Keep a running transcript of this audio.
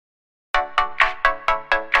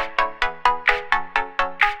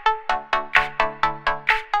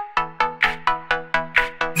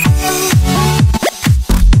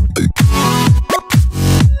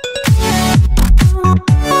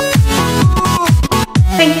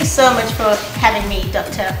so much for having me,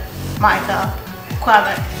 Dr. M.K.O.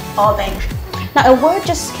 Now, a word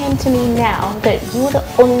just came to me now that you're the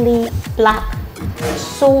only black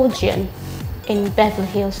surgeon in Beverly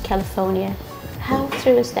Hills, California. How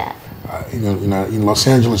true is that? In Los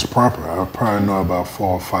Angeles proper, I probably know about 4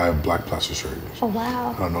 or 5 black plastic surgeons. Oh,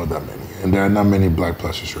 wow. I don't know that many. And there are not many black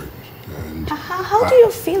plastic surgeons. And how do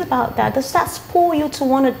you feel about that? Does that spur you to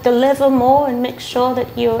want to deliver more and make sure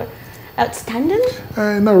that you're outstanding?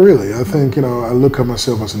 Not really. I think, I look at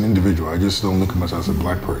myself as an individual. I just don't look at myself as a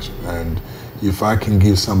black person. And if I can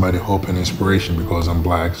give somebody hope and inspiration because I'm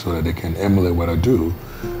black so that they can emulate what I do,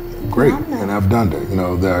 great. And I've done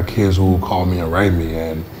that. There are kids who call me and write me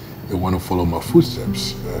and they want to follow my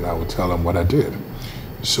footsteps, and I would tell them what I did.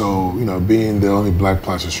 So, being the only black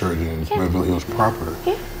plastic surgeon in Beverly Hills proper,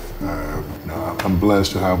 I'm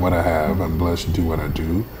blessed to have what I have. I'm blessed to do what I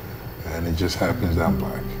do, and it just happens that I'm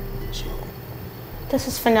black. So. This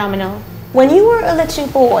is phenomenal. When you were a little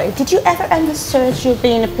boy, did you ever envisage you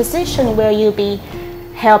being in a position where you'd be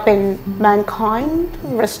helping mankind,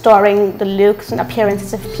 restoring the looks and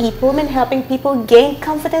appearances of people, and helping people gain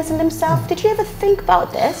confidence in themselves? Did you ever think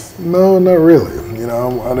about this? No, not really.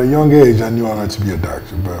 At a young age, I knew I wanted to be a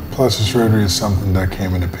doctor, but plastic surgery is something that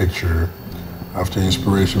came in the picture after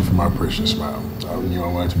inspiration from my Operation Smile. I knew I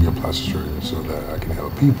wanted to be a plastic surgeon so that I can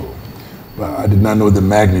help people, but I did not know the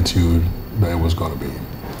magnitude that it was going to be.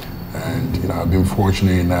 And I've been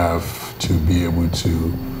fortunate enough to be able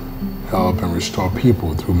to help and restore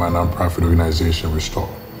people through my nonprofit organization, Restore.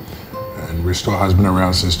 And Restore has been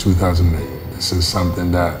around since 2008. This is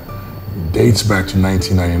something that dates back to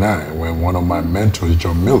 1999 when one of my mentors,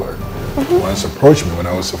 John Miller, once approached me when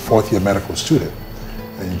I was a 4th-year medical student.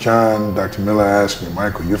 And Dr. Miller asked me,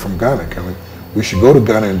 Michael, you're from Ghana, we should go to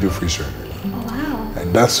Ghana and do free surgery. Oh, wow.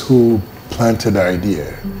 And that's who planted the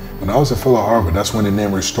idea. When I was a fellow at Harvard, that's when the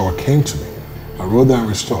name Restore came to me. I wrote down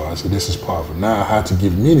Restore. I said, this is powerful. Now I had to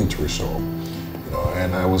give meaning to Restore.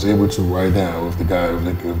 And I was able to write down with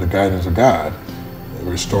the guidance of God,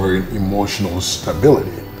 restoring emotional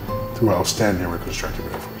stability through outstanding reconstructive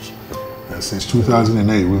efforts. And since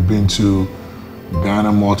 2008, we've been to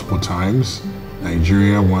Ghana multiple times,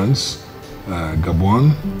 Nigeria once,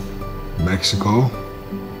 Gabon, Mexico,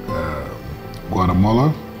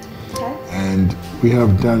 Guatemala, and we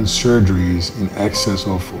have done surgeries in excess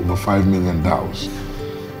of over $5 million.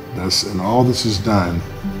 And all this is done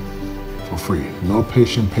for free. No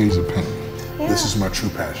patient pays a penny. Yeah. This is my true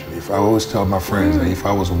passion. I always tell my friends that if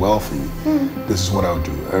I was wealthy, this is what I would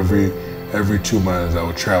do. Every 2 months, I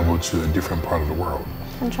would travel to a different part of the world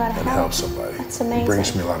and try to help somebody. That's amazing. It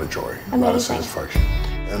brings me a lot of joy, amazing. A lot of satisfaction.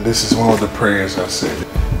 And this is one of the prayers I said: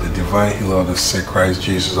 the divine healer of the sick Christ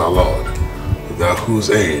Jesus our Lord, without whose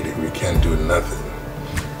aid we can do nothing.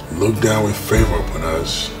 Look down with favor upon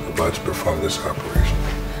us about to perform this operation.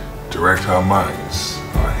 Direct our minds,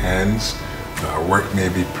 our hands, that our work may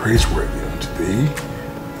be praiseworthy unto thee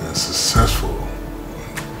and successful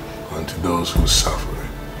unto those who suffer.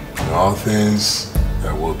 In all things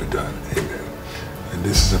that will be done. Amen. And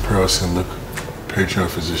this is a prayer of St. Luke, patron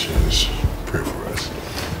of physicians, pray for us.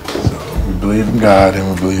 So we believe in God,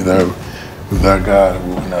 and we believe that without God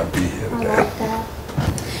we would not be here today. I like that.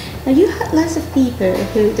 Now, you had lots of people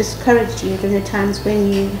who discouraged you during the times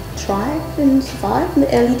when you tried and survived in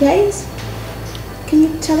the early days. Can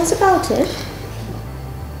you tell us about it?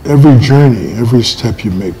 Every journey, every step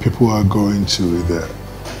you make, people are going to either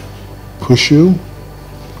push you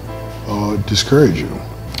or discourage you.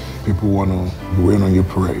 People want to rain on your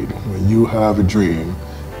parade. When you have a dream,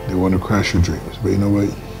 they want to crush your dreams. But you know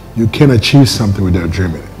what? You can achieve something without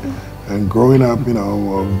dreaming it. And growing up,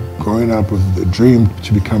 growing up with the dream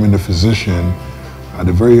to becoming a physician at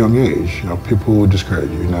a very young age, people will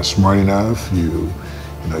discourage you. You're not smart enough,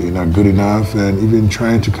 you're not good enough, and even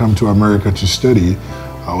trying to come to America to study,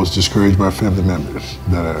 I was discouraged by family members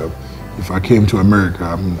that if I came to America,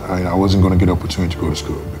 I wasn't going to get an opportunity to go to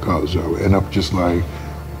school because I would end up just like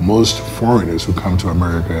most foreigners who come to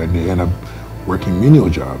America, and they end up working menial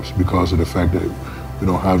jobs because of the fact that we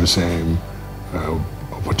don't have the same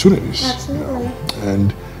opportunities. Absolutely.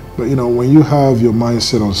 But when you have your mind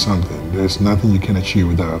set on something, there's nothing you can achieve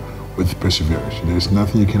with perseverance. There's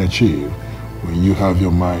nothing you can achieve when you have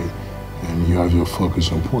your mind and you have your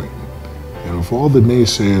focus on point. And with all the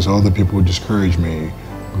naysayers, all the people who discouraged me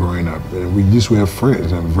growing up, and we used to have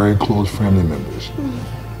friends and very close family members.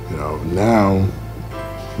 Now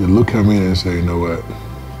you look at me and say, you know what?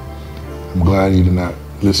 I'm glad you did not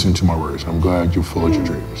listen to my words. I'm glad you followed your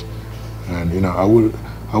dreams. And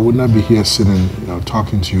I would not be here sitting,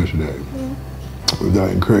 talking to you today without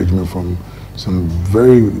encouragement from some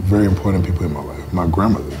very, very important people in my life. My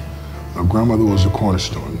grandmother, My grandmother was the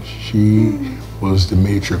cornerstone. She was the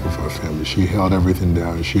matriarch of our family. She held everything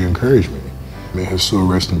down and she encouraged me. May her soul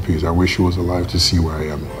rest in peace. I wish she was alive to see where I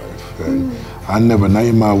am in life. And I never, not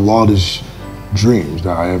in my wildest dreams,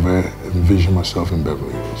 that I ever envisioned myself in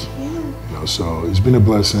Beverly Hills. You know, so it's been a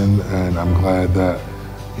blessing, and I'm glad that,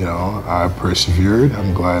 you know, I persevered.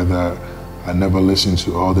 I'm glad that I never listened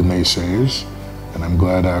to all the naysayers. And I'm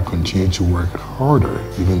glad I continue to work harder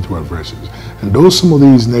even through adversities. And though some of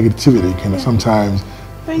these negativity can sometimes,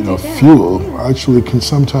 you know, fuel, actually can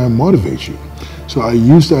sometimes motivate you. So I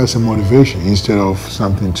use that as a motivation instead of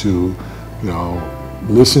something to, you know,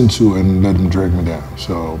 listen to and let them drag me down.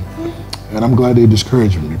 So, and I'm glad they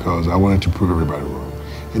discouraged me because I wanted to prove everybody wrong.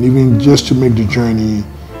 And even just to make the journey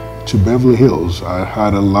to Beverly Hills, I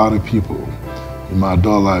had a lot of people in my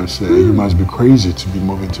adult life say, you must be crazy to be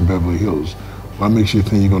moving to Beverly Hills. What makes you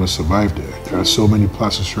think you're going to survive there? There are so many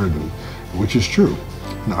plastic surgeons, which is true.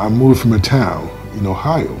 You know, I moved from a town in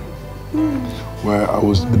Ohio where I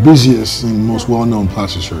was the busiest and most well-known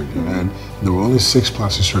plastic surgeon, and there were only 6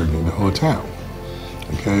 plastic surgeons in the whole town.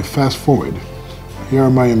 Okay, fast forward. Here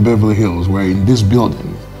am I in Beverly Hills, where in this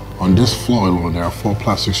building, on this floor alone, there are 4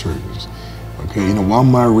 plastic surgeons. Okay, in a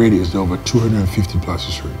 1-mile radius, there are over 250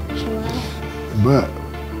 plastic surgeons. But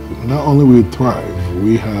not only we thrive,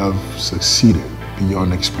 we have succeeded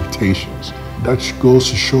beyond expectations. That goes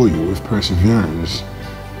to show you, with perseverance,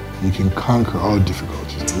 you can conquer all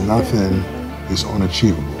difficulties. Nothing is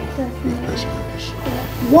unachievable with perseverance.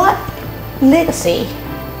 What legacy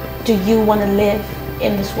do you want to live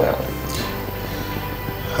in this world?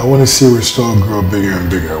 I want to see Restore grow bigger and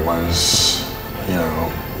bigger once, you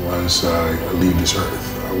know, once I leave this earth.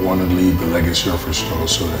 I want to leave the legacy of Restore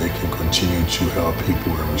so that it can continue to help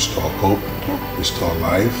people and restore hope, restore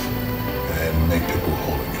life, and make people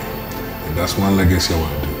whole again. And that's one legacy I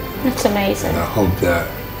want to do. That's amazing. And I hope that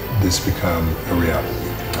this become a reality.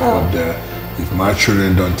 I hope that if my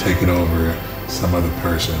children don't take it over, some other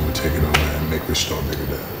person will take it over and make Restore bigger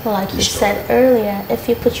than Well, like you said earlier, if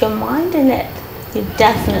you put your mind in it, you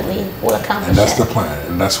definitely will accomplish it. And that's the plan.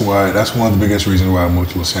 And that's why, that's one of the biggest reasons why I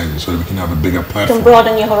moved to Los Angeles, so that we can have a bigger platform. You can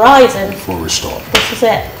broaden your horizon. For Restore. This is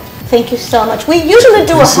it. Thank you so much. We usually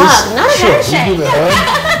do a hug, not a handshake.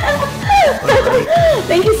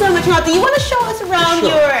 Thank you so much, Mark. Do you want to show us around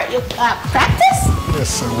your practice?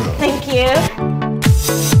 Yes, I will. Thank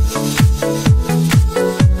you.